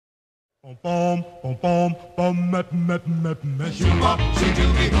Bom bom bom bom met met met met. Chupa,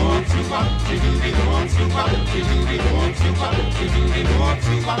 chidooby hop, chupa, chidooby hop, chupa, chidooby hop, chupa, chidooby hop,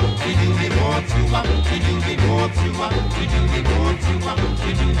 chupa, chidooby hop, chupa, chidooby hop, chupa, chidooby hop, chupa,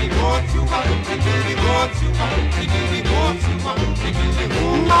 chidooby hop, chupa, chidooby hop, chupa, chidooby hop, chupa, chidooby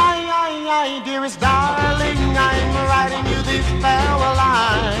hop. My dearest darling, I'm writing you this farewell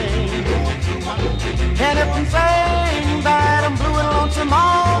line. And if I'm saying that I'm blue and lonesome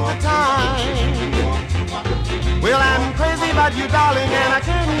all the time, well, I'm crazy about you, darling, and I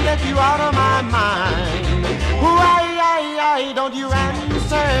can't get you out of my mind. Why, don't you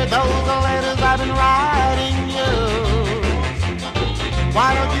answer those letters I've been writing you?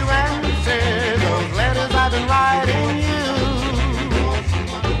 Why don't you answer those letters I've been writing you?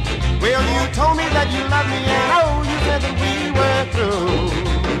 Well, you told me that you loved me, and oh, you said that we were through.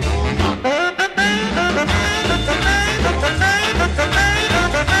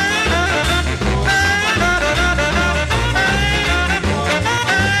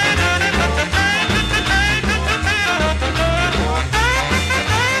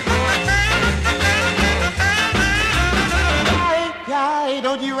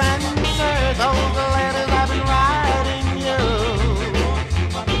 Don't you answer those letters I've been writing you?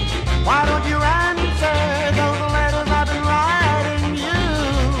 Why don't you answer those letters I've been writing you?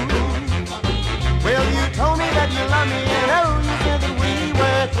 Well, you told me that you love me, and oh, you said that we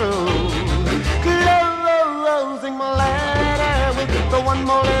were through. Closing my letter with the one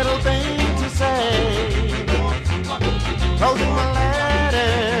more little thing to say. Closing my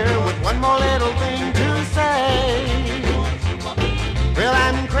letter with one more little thing to say. Well,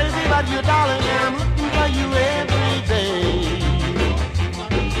 I'm crazy about you, darling, and I'm looking for you every day.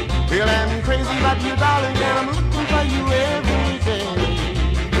 Well, I'm crazy about you, darling, and I'm looking for you every day.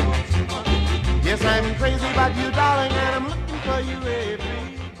 Yes, I'm crazy about you, darling, and I'm looking for you every day.